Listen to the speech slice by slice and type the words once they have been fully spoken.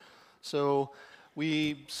So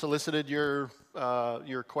we solicited your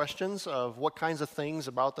questions of what kinds of things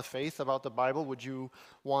about the faith, about the Bible, would you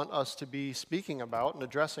want us to be speaking about and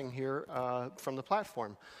addressing here from the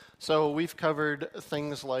platform. So we've covered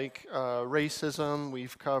things like racism,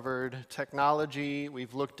 we've covered technology,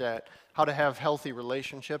 we've looked at how to have healthy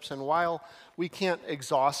relationships, and while we can't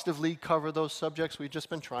exhaustively cover those subjects, we've just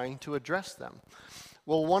been trying to address them.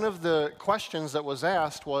 Well, one of the questions that was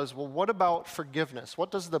asked was, well, what about forgiveness? What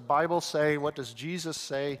does the Bible say? What does Jesus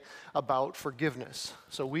say about forgiveness?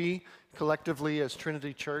 So we collectively as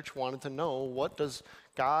Trinity Church wanted to know, what does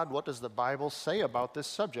the Bible say about this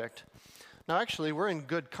subject? Now, actually, we're in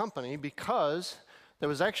good company because there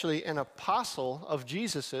was actually an apostle of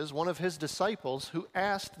Jesus's, one of his disciples, who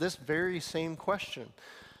asked this very same question.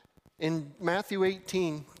 In Matthew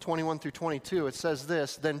 18, 21 through 22, it says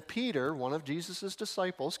this, "Then Peter, one of Jesus'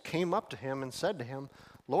 disciples, came up to him and said to him,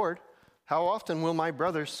 'Lord, how often will my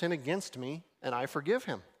brother sin against me and I forgive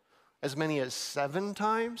him? As many as 7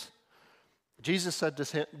 times?' Jesus said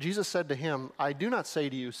to him, 'I do not say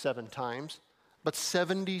to you 7 times, but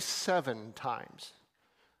 77 times.'"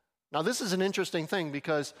 Now this is an interesting thing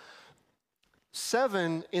because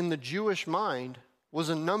 7 in the Jewish mind was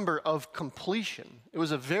a number of completion. It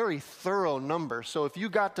was a very thorough number. So if you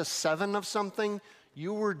got to 7 of something,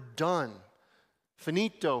 you were done.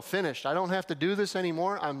 Finito, finished. I don't have to do this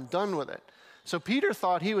anymore. I'm done with it. So Peter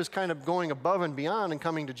thought he was kind of going above and beyond and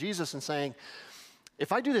coming to Jesus and saying,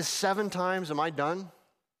 "If I do this 7 times, am I done?"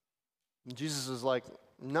 And Jesus is like,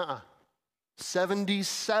 "Nuh-uh.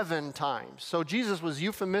 77 times. So Jesus was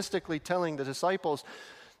euphemistically telling the disciples,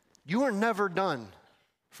 you are never done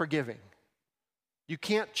forgiving. You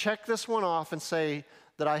can't check this one off and say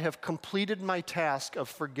that I have completed my task of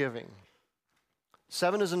forgiving.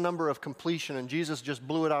 7 is a number of completion, and Jesus just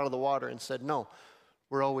blew it out of the water and said, no,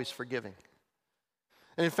 we're always forgiving.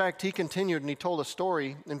 And in fact, he continued and he told a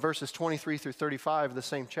story in verses 23 through 35 of the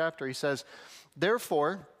same chapter. He says,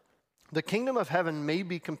 "Therefore, the kingdom of heaven may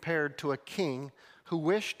be compared to a king who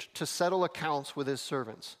wished to settle accounts with his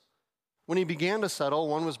servants. When he began to settle,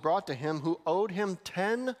 one was brought to him who owed him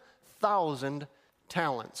 10,000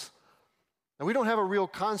 talents. Now, we don't have a real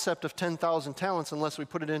concept of 10,000 talents unless we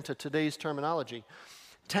put it into today's terminology.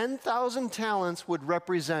 10,000 talents would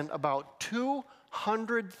represent about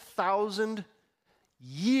 200,000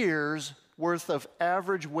 years worth of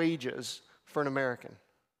average wages for an American.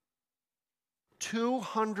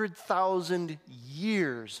 200,000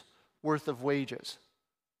 years worth of wages.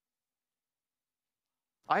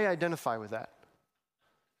 I identify with that.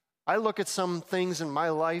 I look at some things in my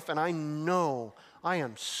life and I know I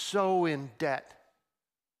am so in debt.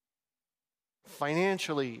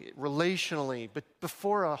 Financially, relationally, but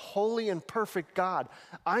before a holy and perfect God,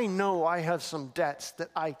 I know I have some debts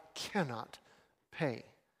that I cannot pay.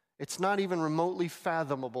 It's not even remotely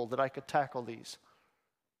fathomable that I could tackle these.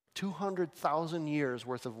 200,000 years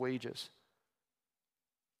worth of wages.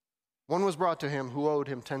 One was brought to him who owed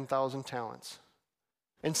him 10,000 talents.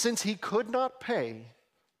 And since he could not pay,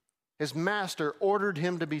 his master ordered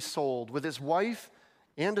him to be sold with his wife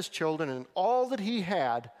and his children and all that he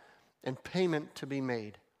had, and payment to be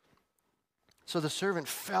made. So the servant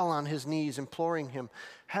fell on his knees, imploring him,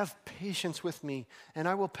 'Have patience with me, and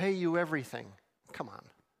I will pay you everything.'" Come on.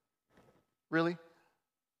 Really?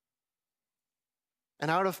 "And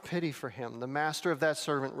out of pity for him, the master of that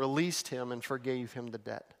servant released him and forgave him the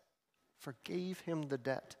debt." Forgave him the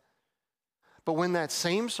debt. "But when that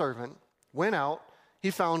same servant went out, he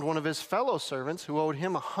found one of his fellow servants who owed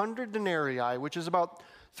him 100 denarii, which is about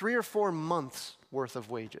 3 or 4 months' worth of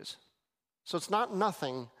wages. So it's not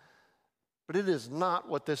nothing, but it is not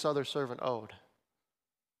what this other servant owed.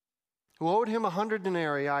 Who owed him 100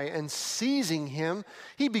 denarii, and seizing him,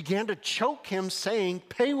 he began to choke him, saying,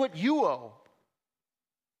 'Pay what you owe.'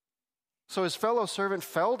 So his fellow servant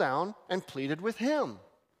fell down and pleaded with him."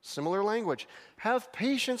 Similar language. "Have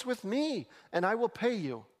patience with me, and I will pay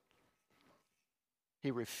you." He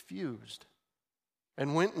refused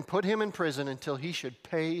and went and put him in prison until he should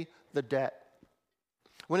pay the debt.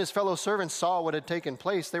 When his fellow servants saw what had taken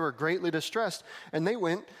place, they were greatly distressed, and they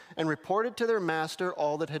went and reported to their master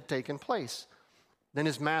all that had taken place. Then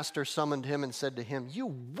his master summoned him and said to him, "You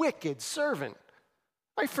wicked servant,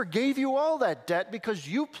 I forgave you all that debt because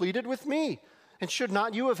you pleaded with me. And should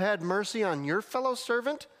not you have had mercy on your fellow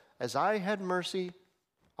servant as I had mercy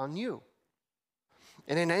on you?"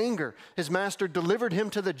 And in anger, his master delivered him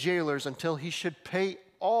to the jailers until he should pay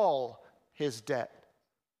all his debt.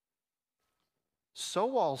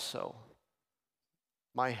 So also,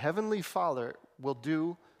 my heavenly Father will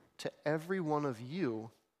do to every one of you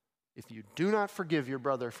if you do not forgive your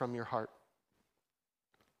brother from your heart.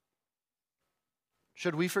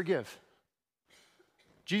 Should we forgive?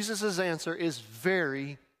 Jesus' answer is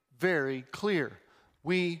very, very clear.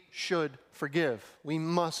 We should forgive. We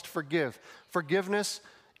must forgive. Forgiveness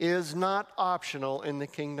is not optional in the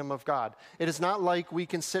kingdom of God. It is not like we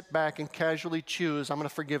can sit back and casually choose, I'm going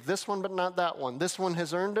to forgive this one, but not that one. This one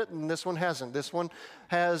has earned it, and this one hasn't. This one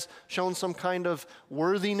has shown some kind of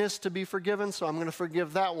worthiness to be forgiven, so I'm going to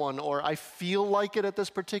forgive that one. Or I feel like it at this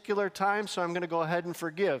particular time, so I'm going to go ahead and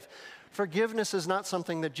forgive. Forgiveness is not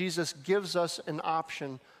something that Jesus gives us an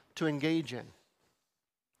option to engage in.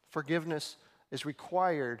 Forgiveness is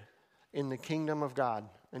required in the kingdom of God.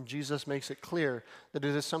 And Jesus makes it clear that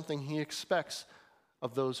it is something he expects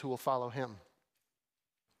of those who will follow him.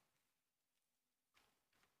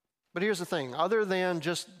 But here's the thing. Other than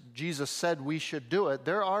just Jesus said we should do it,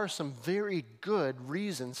 there are some very good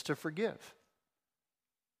reasons to forgive.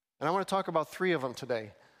 And I want to talk about 3 of them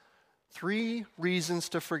today. 3 reasons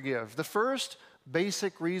to forgive. The first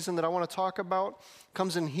basic reason that I want to talk about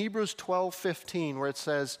comes in Hebrews 12:15, where it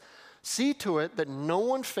says, "See to it that no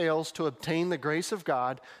one fails to obtain the grace of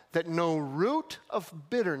God, that no root of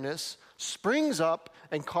bitterness springs up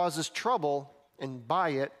and causes trouble, and by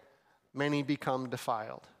it many become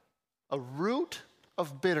defiled." A root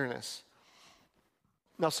of bitterness.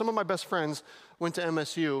 Now, some of my best friends went to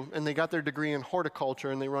MSU, and they got their degree in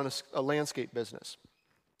horticulture, and they run a landscape business.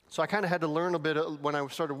 So I kind of had to learn a bit when I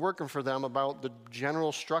started working for them about the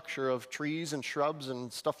general structure of trees and shrubs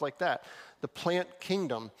and stuff like that. The plant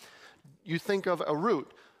kingdom. You think of a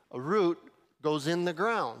root. A root goes in the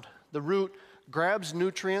ground. The root grabs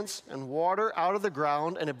nutrients and water out of the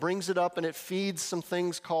ground, and it brings it up, and it feeds some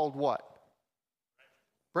things called what?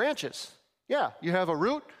 Branches. Yeah, you have a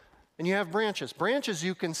root, and you have branches. Branches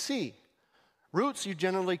you can see. Roots you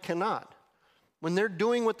generally cannot. When they're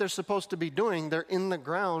doing what they're supposed to be doing, they're in the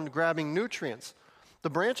ground grabbing nutrients. The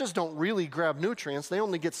branches don't really grab nutrients. They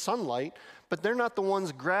only get sunlight, but they're not the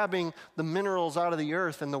ones grabbing the minerals out of the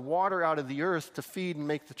earth and the water out of the earth to feed and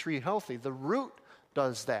make the tree healthy. The root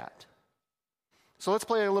does that. So let's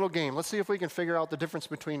play a little game. Let's see if we can figure out the difference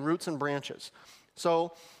between roots and branches.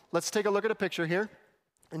 So let's take a look at a picture here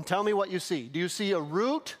and tell me what you see. Do you see a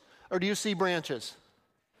root or do you see branches?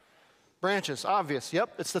 Branches, obvious.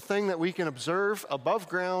 Yep, it's the thing that we can observe above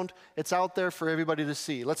ground. It's out there for everybody to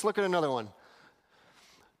see. Let's look at another one.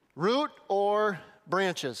 Root or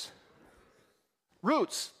branches?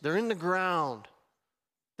 Roots. They're in the ground.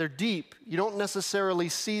 They're deep. You don't necessarily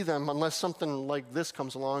see them unless something like this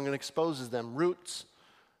comes along and exposes them. Roots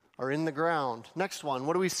are in the ground. Next one,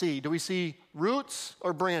 what do we see? Do we see roots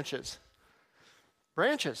or branches?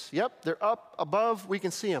 Branches. Yep, they're up above. We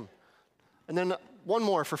can see them. And then one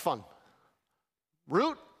more for fun.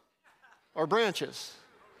 Root or branches?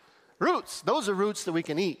 Roots. Those are roots that we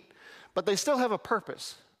can eat, but they still have a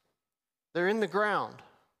purpose. They're in the ground,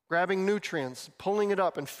 grabbing nutrients, pulling it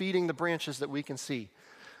up, and feeding the branches that we can see.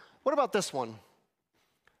 What about this one?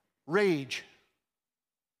 Rage.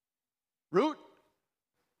 Root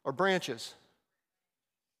or branches?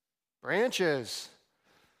 Branches.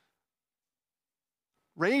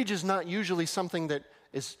 Rage is not usually something that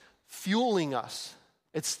is fueling us.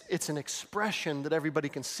 It's an expression that everybody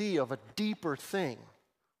can see of a deeper thing.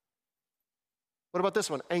 What about this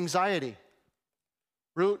one? Anxiety.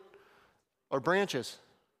 Root or branches?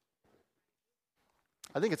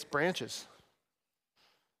 I think it's branches.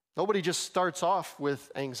 Nobody just starts off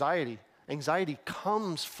with anxiety. Anxiety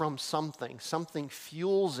comes from something. Something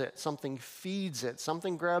fuels it. Something feeds it.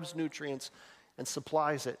 Something grabs nutrients and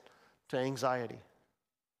supplies it to anxiety.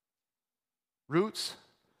 Roots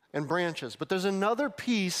and branches. But there's another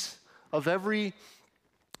piece of every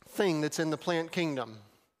thing that's in the plant kingdom.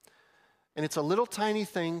 And it's a little tiny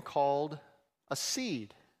thing called a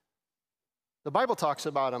seed. The Bible talks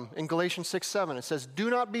about them in Galatians 6:7. It says, "Do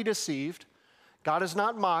not be deceived. God is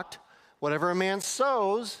not mocked. Whatever a man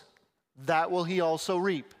sows, that will he also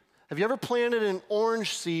reap." Have you ever planted an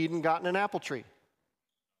orange seed and gotten an apple tree?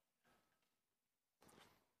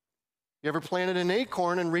 You ever planted an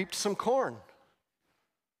acorn and reaped some corn?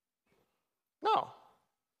 No.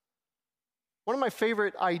 One of my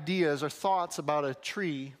favorite ideas or thoughts about a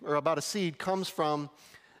tree or about a seed comes from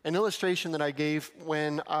an illustration that I gave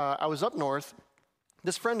when I was up north.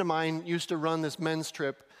 This friend of mine used to run this men's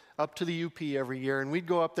trip up to the UP every year, and we'd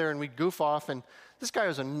go up there and we'd goof off, and this guy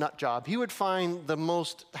was a nut job. He would find the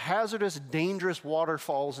most hazardous, dangerous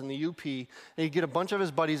waterfalls in the UP, and he'd get a bunch of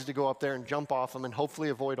his buddies to go up there and jump off them and hopefully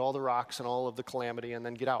avoid all the rocks and all of the calamity and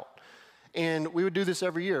then get out. And we would do this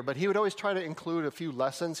every year, but he would always try to include a few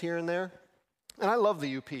lessons here and there. And I love the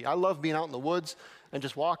UP. I love being out in the woods and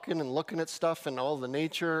just walking and looking at stuff and all the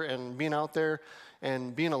nature and being out there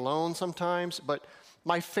and being alone sometimes. But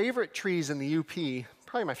My favorite trees in the UP,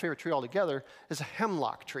 probably my favorite tree altogether, is a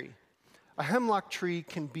hemlock tree. A hemlock tree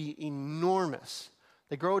can be enormous.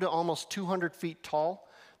 They grow to almost 200 feet tall.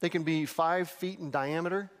 They can be 5 feet in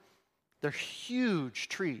diameter. They're huge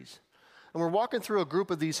trees. And we're walking through a group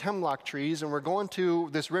of these hemlock trees, and we're going to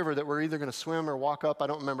this river that we're either going to swim or walk up, I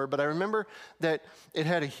don't remember. But I remember that it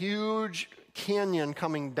had a huge canyon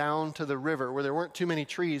coming down to the river where there weren't too many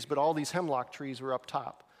trees, but all these hemlock trees were up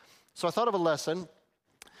top. So I thought of a lesson,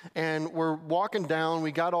 and we're walking down.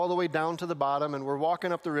 We got all the way down to the bottom, and we're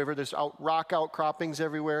walking up the river. There's rock outcroppings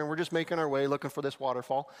everywhere, and we're just making our way looking for this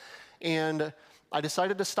waterfall. And I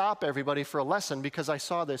decided to stop everybody for a lesson because I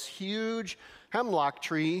saw this huge hemlock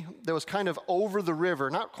tree that was kind of over the river,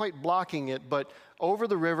 not quite blocking it, but over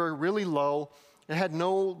the river, really low. It had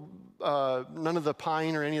none of the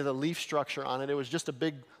pine or any of the leaf structure on it. It was just a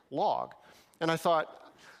big log. And I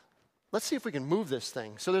thought, let's see if we can move this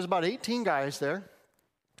thing. So there's about 18 guys there.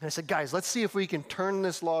 And I said, guys, let's see if we can turn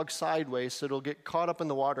this log sideways so it'll get caught up in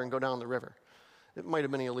the water and go down the river. It might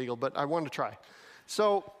have been illegal, but I wanted to try.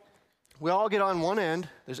 So we all get on one end.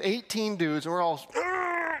 There's 18 dudes, and we're all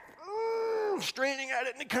straining at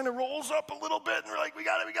it, and it kind of rolls up a little bit, and we're like, we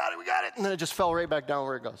got it. And then it just fell right back down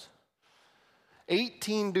where it goes.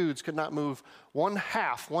 18 dudes could not move one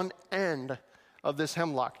end of this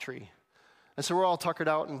hemlock tree. And so we're all tuckered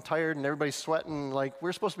out and tired, and everybody's sweating, like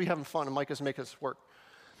we're supposed to be having fun, and Mike is making us work.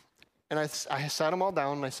 And I sat them all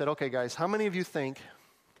down, and I said, okay, guys, how many of you think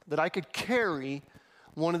that I could carry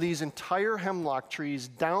one of these entire hemlock trees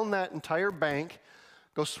down that entire bank,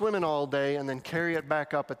 go swimming all day, and then carry it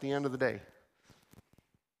back up at the end of the day?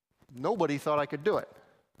 Nobody thought I could do it.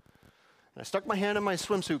 And I stuck my hand in my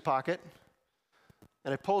swimsuit pocket,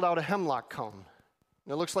 and I pulled out a hemlock cone.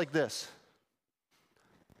 And it looks like this.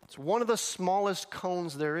 It's one of the smallest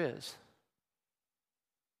cones there is.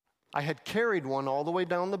 I had carried one all the way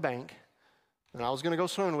down the bank, and I was going to go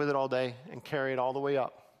swimming with it all day and carry it all the way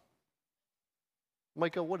up.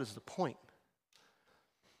 Micah, what is the point?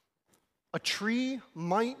 A tree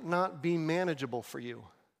might not be manageable for you,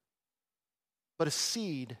 but a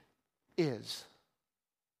seed is.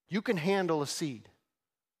 You can handle a seed.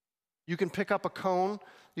 You can pick up a cone,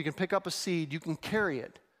 you can pick up a seed, you can carry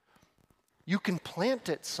it. You can plant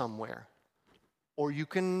it somewhere, or you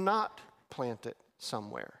can not plant it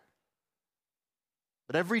somewhere.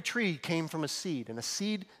 But every tree came from a seed, and a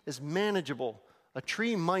seed is manageable. A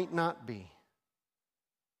tree might not be.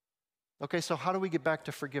 Okay, so how do we get back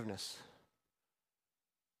to forgiveness?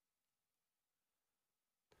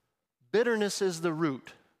 Bitterness is the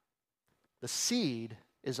root. The seed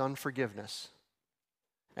is unforgiveness.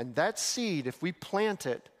 And that seed, if we plant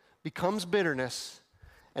it, becomes bitterness,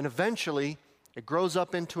 and eventually it grows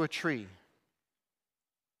up into a tree.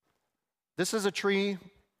 This is a tree,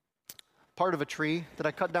 part of a tree that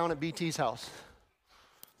I cut down at BT's house.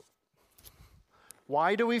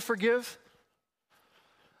 Why do we forgive?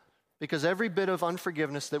 Because every bit of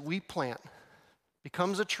unforgiveness that we plant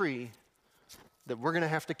becomes a tree that we're going to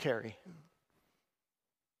have to carry.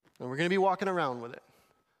 And we're going to be walking around with it.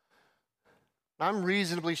 I'm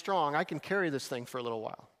reasonably strong. I can carry this thing for a little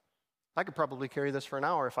while. I could probably carry this for an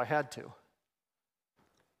hour if I had to.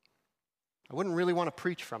 I wouldn't really want to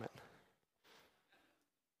preach from it.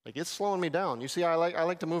 Like, it's slowing me down. You see, I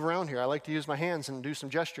like to move around here. I like to use my hands and do some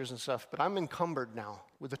gestures and stuff, but I'm encumbered now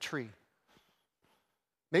with a tree.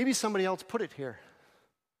 Maybe somebody else put it here.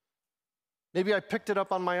 Maybe I picked it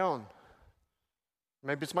up on my own.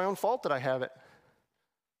 Maybe it's my own fault that I have it.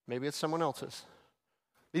 Maybe it's someone else's.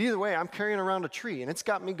 But either way, I'm carrying around a tree, and it's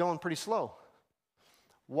got me going pretty slow.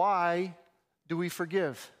 Why do we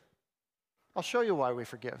forgive? I'll show you why we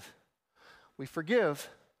forgive. We forgive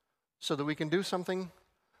so that we can do something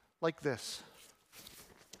like this.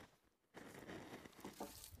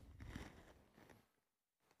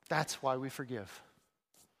 That's why we forgive.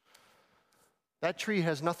 That tree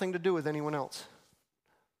has nothing to do with anyone else.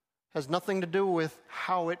 Has nothing to do with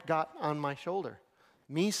how it got on my shoulder.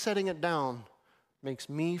 Me setting it down makes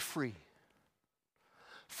me free.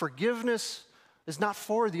 Forgiveness is not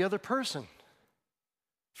for the other person.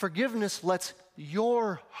 Forgiveness lets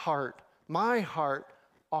your heart, my heart,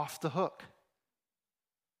 off the hook.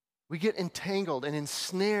 We get entangled and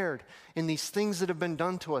ensnared in these things that have been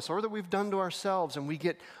done to us or that we've done to ourselves, and we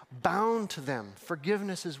get bound to them.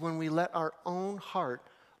 Forgiveness is when we let our own heart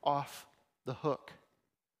off the hook.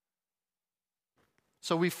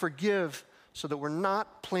 So we forgive so that we're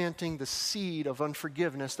not planting the seed of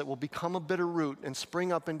unforgiveness that will become a bitter root and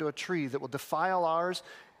spring up into a tree that will defile ours,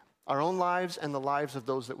 our own lives, and the lives of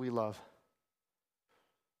those that we love.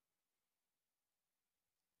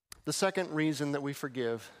 The second reason that we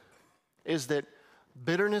forgive is that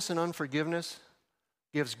Bitterness and unforgiveness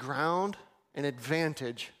gives ground and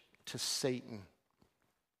advantage to Satan.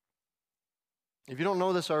 If you don't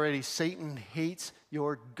know this already, Satan hates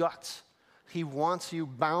your guts. He wants you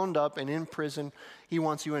bound up and in prison. He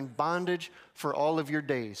wants you in bondage for all of your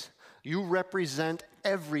days. You represent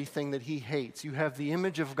everything that he hates. You have the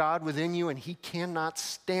image of God within you, and he cannot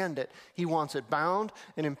stand it. He wants it bound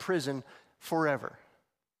and in prison forever.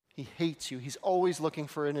 He hates you. He's always looking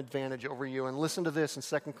for an advantage over you. And listen to this in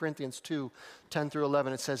 2 Corinthians 2, 10 through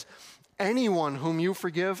 11. It says, anyone whom you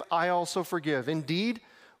forgive, I also forgive. Indeed,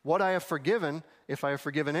 what I have forgiven, if I have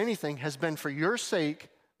forgiven anything, has been for your sake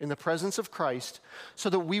in the presence of Christ, so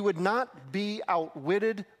that we would not be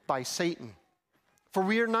outwitted by Satan. For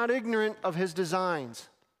we are not ignorant of his designs.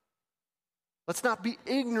 Let's not be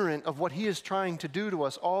ignorant of what he is trying to do to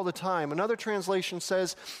us all the time. Another translation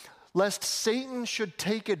says, lest Satan should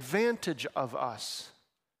take advantage of us.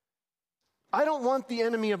 I don't want the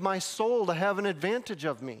enemy of my soul to have an advantage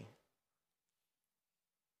of me.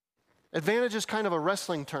 Advantage is kind of a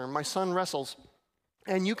wrestling term. My son wrestles.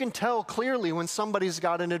 And you can tell clearly when somebody's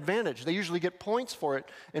got an advantage. They usually get points for it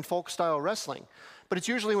in folk-style wrestling. But it's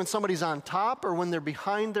usually when somebody's on top or when they're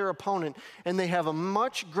behind their opponent and they have a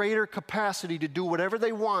much greater capacity to do whatever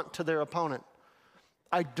they want to their opponent.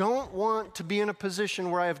 I don't want to be in a position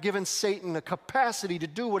where I have given Satan a capacity to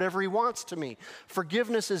do whatever he wants to me.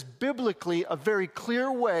 Forgiveness is biblically a very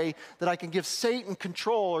clear way that I can give Satan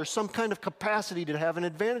control or some kind of capacity to have an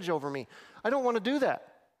advantage over me. I don't want to do that.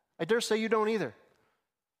 I dare say you don't either.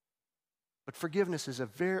 But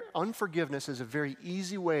unforgiveness is a very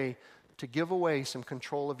easy way to give away some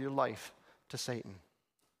control of your life to Satan.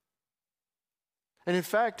 And in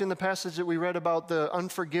fact, in the passage that we read about the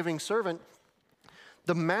unforgiving servant,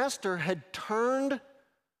 the master had turned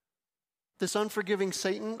this unforgiving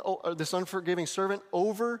servant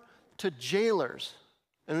over to jailers.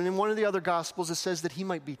 And in one of the other Gospels, it says that he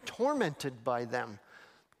might be tormented by them.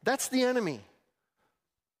 That's the enemy.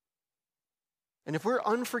 And if we're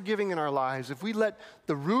unforgiving in our lives, if we let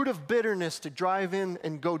the root of bitterness to drive in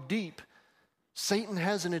and go deep, Satan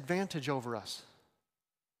has an advantage over us.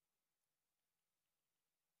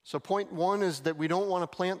 So point one is that we don't want to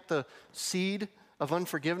plant the seed of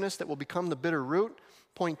unforgiveness that will become the bitter root.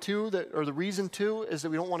 Point two, the reason two, is that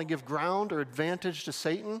we don't want to give ground or advantage to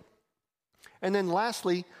Satan. And then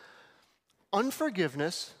lastly,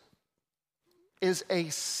 unforgiveness is a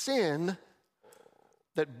sin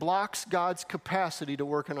that blocks God's capacity to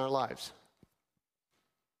work in our lives.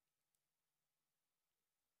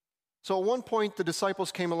 So at one point, the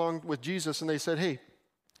disciples came along with Jesus and they said, hey,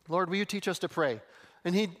 Lord, will you teach us to pray?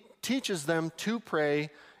 And he teaches them to pray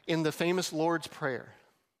in the famous Lord's Prayer.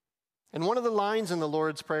 And one of the lines in the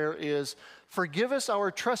Lord's Prayer is, forgive us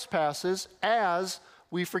our trespasses as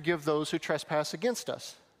we forgive those who trespass against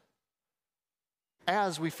us.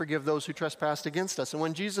 As we forgive those who trespass against us. And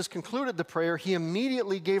when Jesus concluded the prayer, he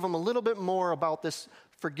immediately gave them a little bit more about this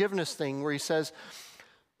forgiveness thing, where he says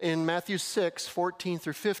in Matthew 6, 14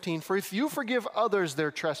 through 15, for if you forgive others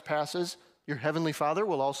their trespasses, your heavenly Father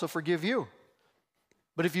will also forgive you.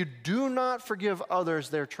 But if you do not forgive others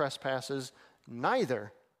their trespasses,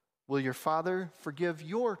 neither will your Father forgive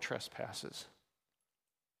your trespasses.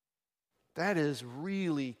 That is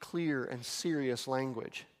really clear and serious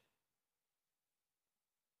language.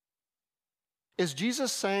 Is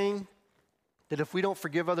Jesus saying that if we don't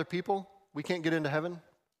forgive other people, we can't get into heaven?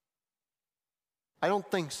 I don't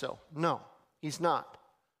think so. No, he's not.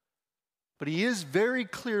 But he is very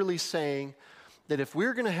clearly saying that if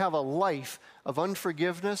we're going to have a life of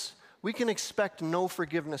unforgiveness, we can expect no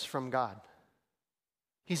forgiveness from God.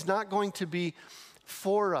 He's not going to be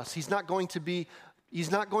for us. He's not going to be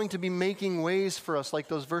making ways for us like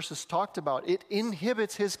those verses talked about. It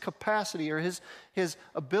inhibits his capacity or his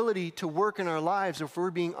ability to work in our lives if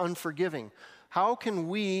we're being unforgiving. How can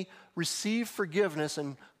we receive forgiveness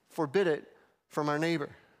and forbid it from our neighbor?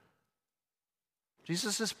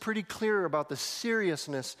 Jesus is pretty clear about the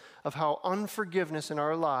seriousness of how unforgiveness in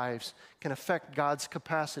our lives can affect God's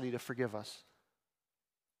capacity to forgive us.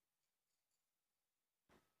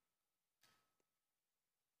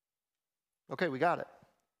 Okay, we got it.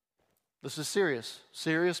 This is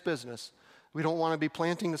serious business. We don't want to be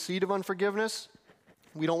planting the seed of unforgiveness.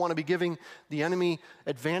 We don't want to be giving the enemy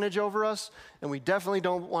advantage over us. And we definitely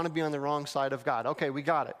don't want to be on the wrong side of God. Okay, we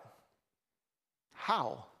got it.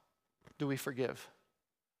 How do we forgive?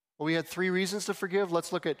 Well, we had 3 reasons to forgive.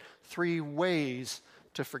 Let's look at 3 ways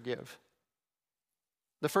to forgive.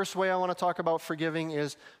 The first way I want to talk about forgiving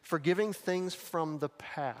is forgiving things from the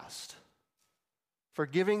past.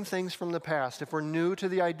 Forgiving things from the past. If we're new to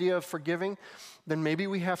the idea of forgiving, then maybe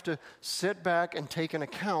we have to sit back and take an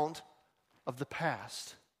account of the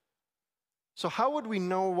past. So how would we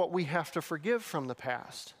know what we have to forgive from the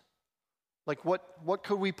past? Like what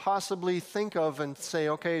could we possibly think of and say,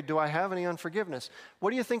 okay, do I have any unforgiveness? What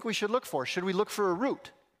do you think we should look for? Should we look for a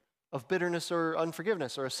root of bitterness or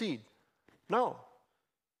unforgiveness or a seed? No.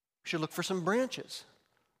 We should look for some branches,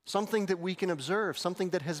 something that we can observe, something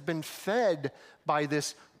that has been fed by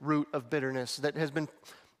this root of bitterness, that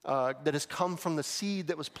has come from the seed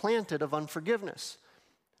that was planted of unforgiveness.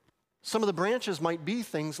 Some of the branches might be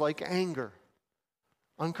things like anger,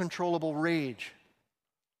 uncontrollable rage,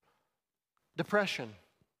 depression,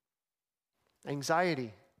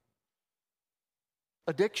 anxiety,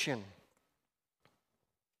 addiction,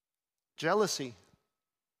 jealousy.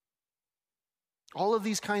 All of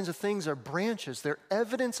these kinds of things are branches. They're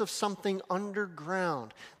evidence of something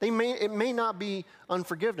underground. It may not be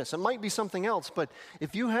unforgiveness. It might be something else. But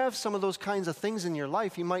if you have some of those kinds of things in your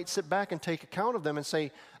life, you might sit back and take account of them and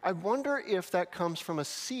say, I wonder if that comes from a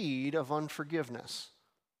seed of unforgiveness.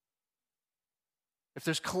 If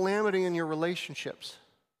there's calamity in your relationships,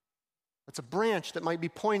 that's a branch that might be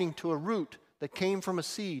pointing to a root that came from a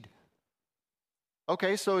seed.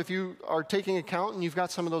 Okay, so if you are taking account and you've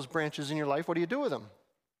got some of those branches in your life, what do you do with them?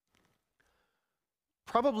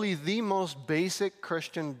 Probably the most basic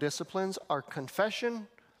Christian disciplines are confession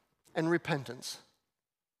and repentance.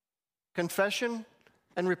 Confession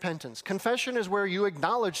and repentance. Confession is where you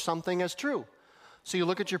acknowledge something as true. So you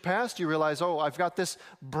look at your past, you realize, oh, I've got this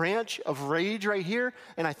branch of rage right here,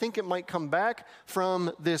 and I think it might come back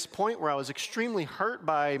from this point where I was extremely hurt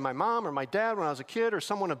by my mom or my dad when I was a kid, or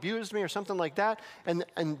someone abused me or something like that, and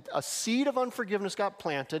a seed of unforgiveness got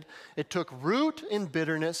planted. It took root in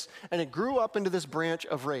bitterness, and it grew up into this branch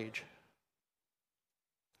of rage.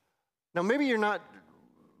 Now, maybe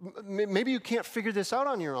you can't figure this out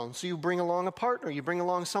on your own, so you bring along a partner, you bring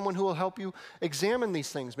along someone who will help you examine these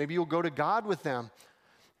things. Maybe you'll go to God with them.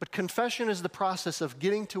 But confession is the process of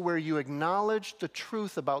getting to where you acknowledge the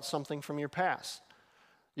truth about something from your past.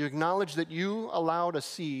 You acknowledge that you allowed a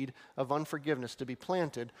seed of unforgiveness to be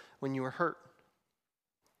planted when you were hurt.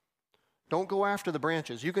 Don't go after the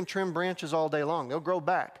branches. You can trim branches all day long. They'll grow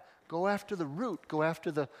back. Go after the root. Go after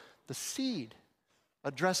the seed.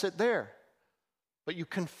 Address it there. But you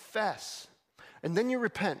confess, and then you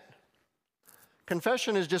repent.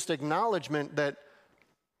 Confession is just acknowledgement that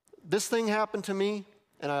this thing happened to me,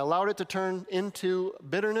 and I allowed it to turn into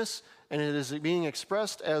bitterness, and it is being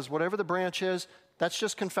expressed as whatever the branch is. That's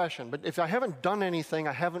just confession. But if I haven't done anything,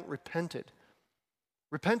 I haven't repented.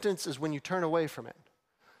 Repentance is when you turn away from it.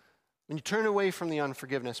 When you turn away from the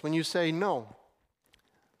unforgiveness. When you say, no,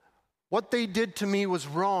 what they did to me was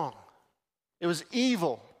wrong. It was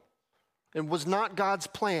evil. It was not God's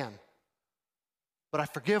plan, but I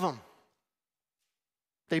forgive them.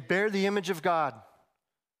 They bear the image of God.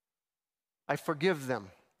 I forgive them.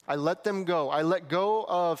 I let them go. I let go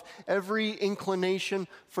of every inclination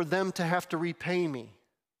for them to have to repay me.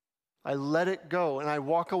 I let it go, and I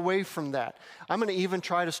walk away from that. I'm going to even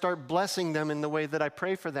try to start blessing them in the way that I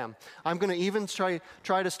pray for them. I'm going to even try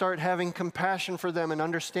to start having compassion for them and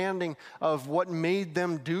understanding of what made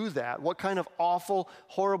them do that. What kind of awful,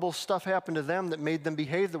 horrible stuff happened to them that made them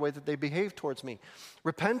behave the way that they behaved towards me.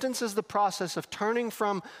 Repentance is the process of turning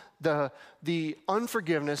from the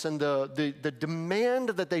unforgiveness and the demand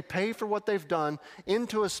that they pay for what they've done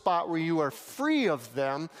into a spot where you are free of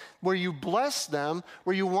them, where you bless them,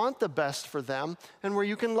 where you want the best for them, and where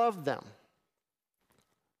you can love them.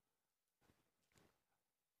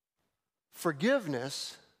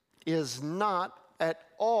 Forgiveness is not at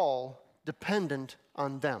all dependent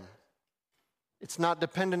on them. It's not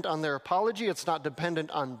dependent on their apology. It's not dependent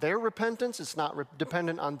on their repentance. It's not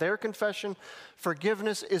dependent on their confession.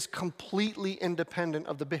 Forgiveness is completely independent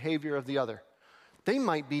of the behavior of the other. They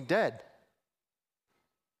might be dead.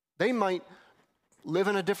 They might live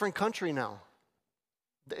in a different country now.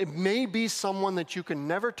 It may be someone that you can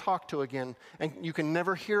never talk to again and you can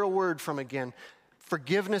never hear a word from again.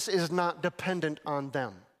 Forgiveness is not dependent on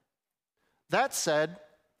them. That said,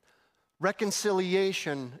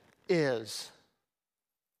 reconciliation is.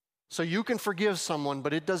 So you can forgive someone,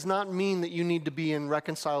 but it does not mean that you need to be in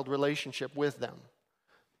reconciled relationship with them.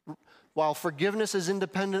 While forgiveness is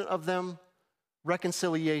independent of them,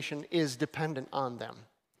 reconciliation is dependent on them.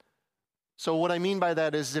 So what I mean by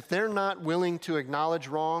that is if they're not willing to acknowledge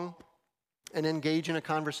wrong and engage in a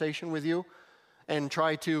conversation with you and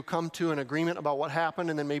try to come to an agreement about what happened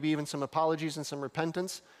and then maybe even some apologies and some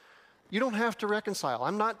repentance, You don't have to reconcile.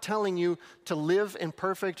 I'm not telling you to live in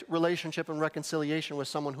perfect relationship and reconciliation with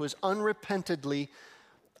someone who has unrepentantly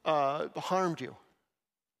harmed you.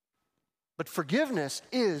 But forgiveness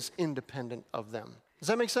is independent of them. Does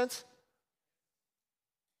that make sense?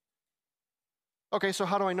 Okay, so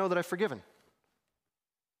how do I know that I've forgiven?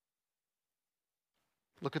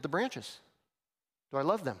 Look at the branches. Do I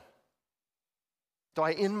love them? Do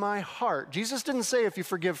I, in my heart? Jesus didn't say if you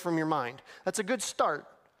forgive from your mind. That's a good start.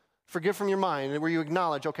 Forgive from your mind, where you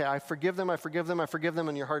acknowledge, okay, I forgive them, I forgive them, I forgive them,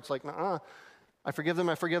 and your heart's like, nuh-uh. I forgive them,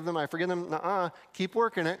 I forgive them, I forgive them, nuh-uh. Keep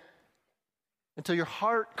working it until your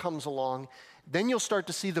heart comes along. Then you'll start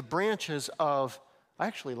to see the branches of, I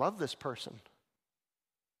actually love this person.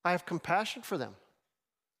 I have compassion for them.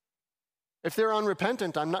 If they're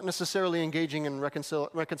unrepentant, I'm not necessarily engaging in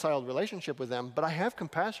reconciled relationship with them, but I have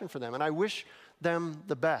compassion for them, and I wish them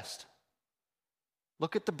the best.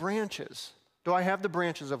 Look at the branches. Do I have the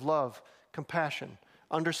branches of love, compassion,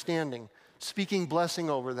 understanding, speaking blessing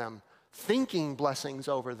over them, thinking blessings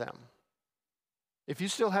over them? If you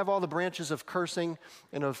still have all the branches of cursing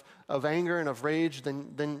and of anger and of rage,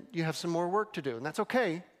 then you have some more work to do, and that's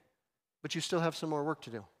okay, but you still have some more work to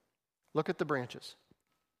do. Look at the branches.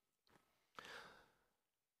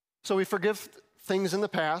 So we forgive things in the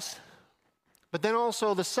past, but then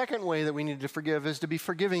also the second way that we need to forgive is to be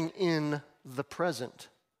forgiving in the present.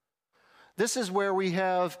 This is where we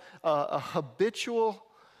have a habitual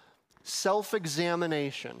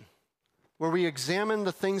self-examination, where we examine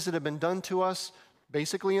the things that have been done to us,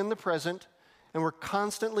 basically in the present, and we're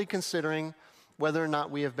constantly considering whether or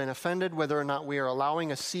not we have been offended, whether or not we are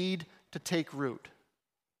allowing a seed to take root.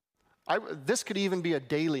 This could even be a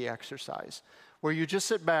daily exercise, where you just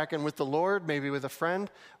sit back and with the Lord, maybe with a friend,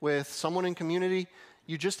 with someone in community,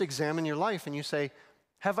 you just examine your life and you say,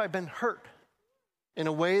 have I been hurt in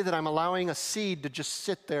a way that I'm allowing a seed to just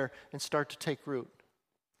sit there and start to take root?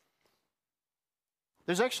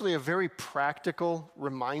 There's actually a very practical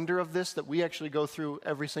reminder of this that we actually go through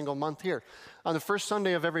every single month here. On the first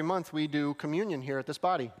Sunday of every month, we do communion here at this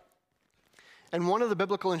body. And one of the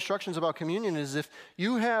biblical instructions about communion is if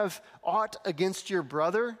you have aught against your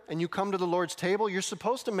brother and you come to the Lord's table, you're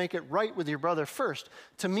supposed to make it right with your brother first.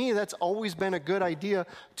 To me, that's always been a good idea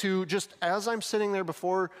to just, as I'm sitting there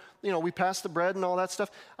before, we pass the bread and all that stuff,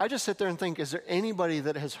 I just sit there and think, is there anybody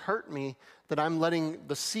that has hurt me that I'm letting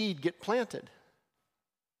the seed get planted?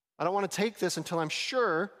 I don't want to take this until I'm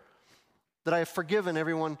sure that I have forgiven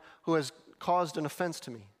everyone who has caused an offense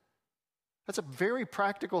to me. That's a very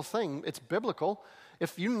practical thing. It's biblical.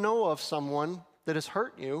 If you know of someone that has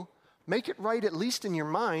hurt you, make it right at least in your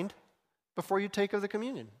mind before you take of the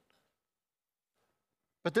communion.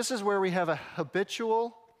 But this is where we have a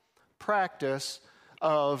habitual practice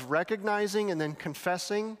of recognizing and then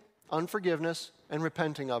confessing unforgiveness and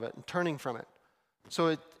repenting of it and turning from it.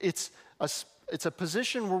 So it's a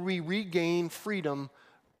position where we regain freedom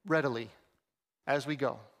readily as we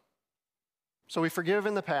go. So we forgive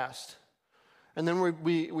in the past. And then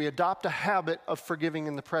we adopt a habit of forgiving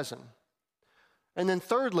in the present. And then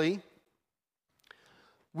thirdly,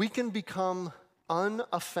 we can become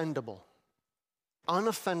unoffendable.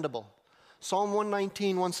 Unoffendable. Psalm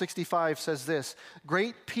 119, 165 says this,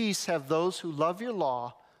 great peace have those who love your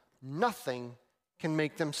law, nothing can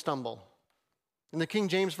make them stumble. And the King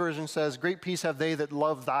James Version says, great peace have they that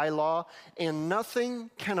love thy law, and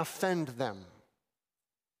nothing can offend them.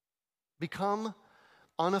 Become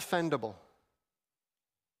unoffendable.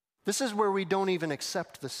 This is where we don't even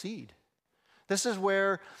accept the seed. This is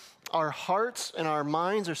where our hearts and our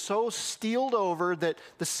minds are so steeled over that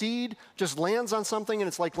the seed just lands on something and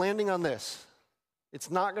it's like landing on this.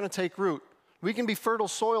 It's not going to take root. We can be fertile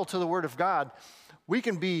soil to the Word of God. We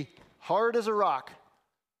can be hard as a rock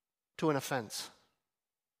to an offense.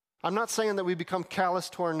 I'm not saying that we become callous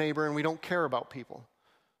to our neighbor and we don't care about people.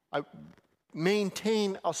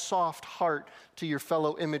 Maintain a soft heart to your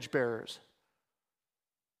fellow image bearers.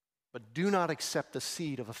 But do not accept the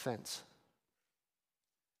seed of offense.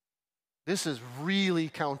 This is really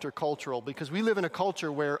countercultural because we live in a culture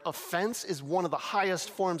where offense is one of the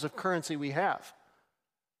highest forms of currency we have.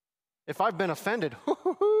 If I've been offended,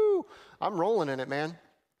 I'm rolling in it, man.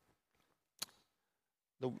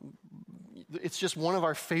 It's just one of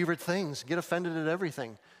our favorite things. Get offended at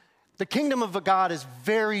everything. The kingdom of God is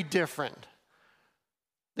very different.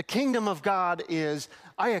 The kingdom of God is,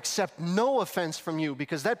 I accept no offense from you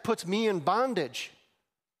because that puts me in bondage.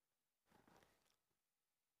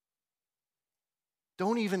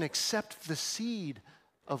 Don't even accept the seed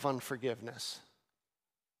of unforgiveness.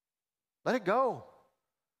 Let it go.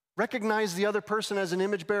 Recognize the other person as an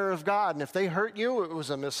image bearer of God. And if they hurt you, it was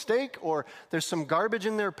a mistake, or there's some garbage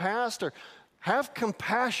in their past, or have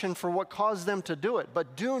compassion for what caused them to do it.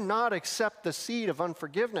 But do not accept the seed of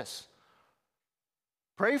unforgiveness.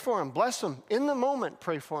 Pray for them, bless them. In the moment,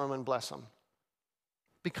 pray for them and bless them.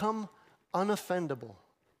 Become unoffendable.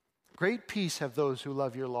 Great peace have those who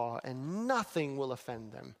love your law, and nothing will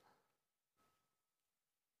offend them.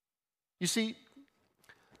 You see,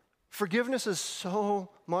 forgiveness is so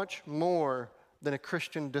much more than a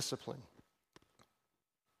Christian discipline.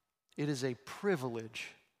 It is a privilege.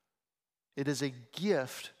 It is a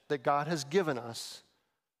gift that God has given us,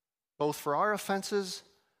 both for our offenses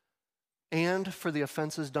and for the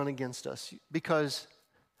offenses done against us. Because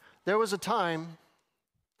there was a time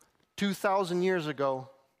 2,000 years ago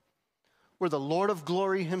where the Lord of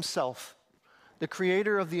glory himself, the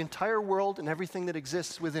creator of the entire world and everything that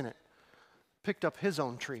exists within it, picked up his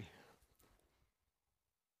own tree.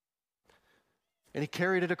 And he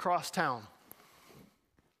carried it across town.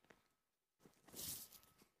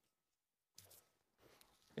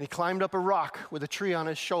 And he climbed up a rock with a tree on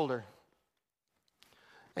his shoulder.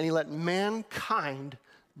 And he let mankind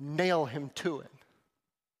nail him to it.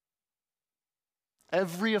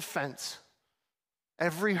 Every offense,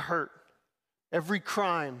 every hurt, every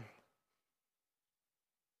crime,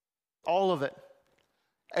 all of it,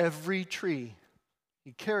 every tree,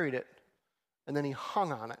 he carried it, and then he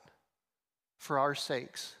hung on it for our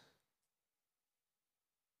sakes.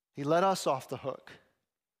 He let us off the hook.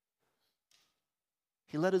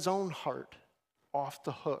 He let his own heart off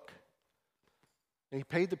the hook. And he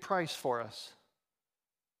paid the price for us.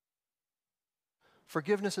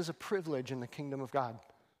 Forgiveness is a privilege in the kingdom of God.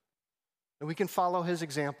 And we can follow his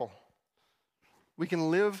example. We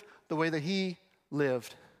can live the way that he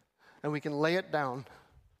lived. And we can lay it down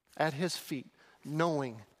at his feet,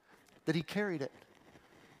 knowing that he carried it.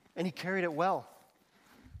 And he carried it well.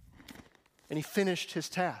 And he finished his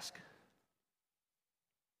task.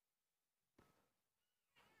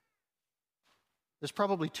 There's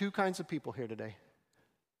probably two kinds of people here today.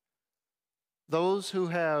 Those who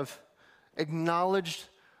have acknowledged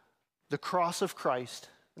the cross of Christ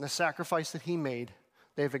and the sacrifice that he made.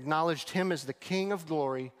 They've acknowledged him as the King of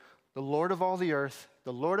glory, the Lord of all the earth,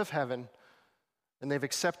 the Lord of heaven, and they've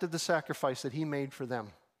accepted the sacrifice that he made for them.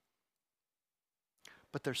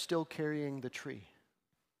 But they're still carrying the tree.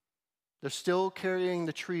 They're still carrying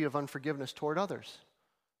the tree of unforgiveness toward others,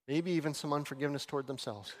 maybe even some unforgiveness toward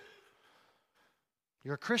themselves.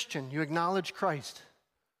 You're a Christian, you acknowledge Christ,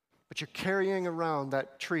 but you're carrying around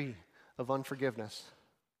that tree of unforgiveness.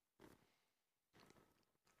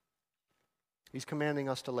 He's commanding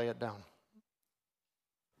us to lay it down.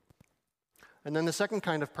 And then the second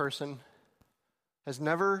kind of person has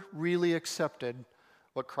never really accepted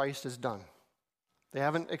what Christ has done. They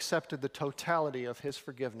haven't accepted the totality of his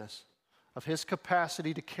forgiveness, of his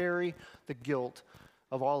capacity to carry the guilt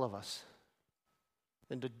of all of us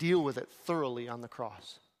and to deal with it thoroughly on the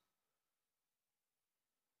cross.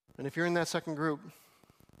 And if you're in that second group,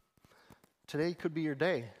 today could be your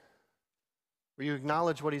day where you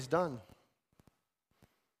acknowledge what he's done,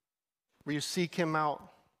 where you seek him out,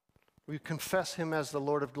 where you confess him as the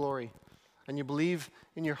Lord of glory, and you believe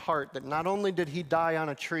in your heart that not only did he die on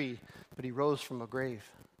a tree, but he rose from a grave.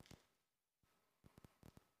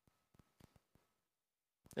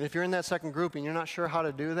 And if you're in that second group and you're not sure how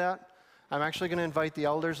to do that, I'm actually going to invite the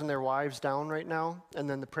elders and their wives down right now, and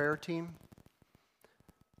then the prayer team.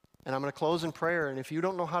 And I'm going to close in prayer, and if you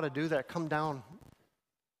don't know how to do that, come down.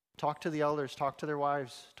 Talk to the elders, talk to their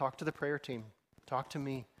wives, talk to the prayer team, talk to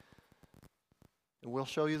me, and we'll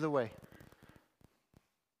show you the way.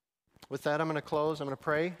 With that, I'm going to close, I'm going to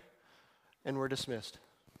pray, and we're dismissed.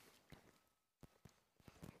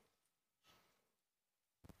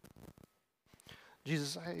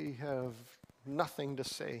 Jesus, I have nothing to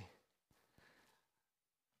say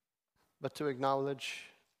but to acknowledge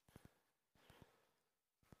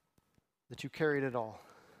that you carried it all.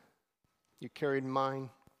 You carried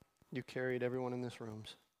mine. You carried everyone in this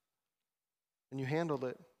room's. And you handled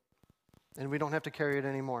it. And we don't have to carry it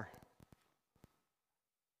anymore.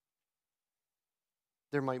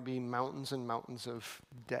 There might be mountains and mountains of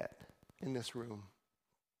debt in this room.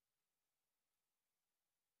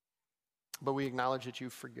 But we acknowledge that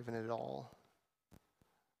you've forgiven it all.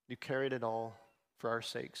 You carried it all for our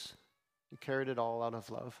sakes. You carried it all out of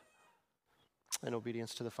love and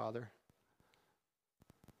obedience to the Father.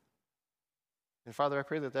 And Father, I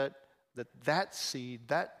pray that seed,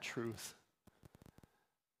 that truth,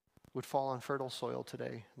 would fall on fertile soil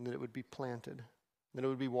today, and that it would be planted, that it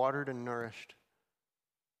would be watered and nourished,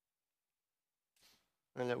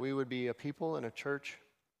 and that we would be a people and a church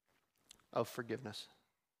of forgiveness.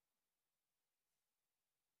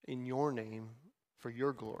 In your name, for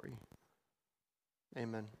your glory.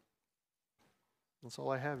 Amen. That's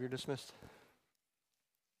all I have. You're dismissed.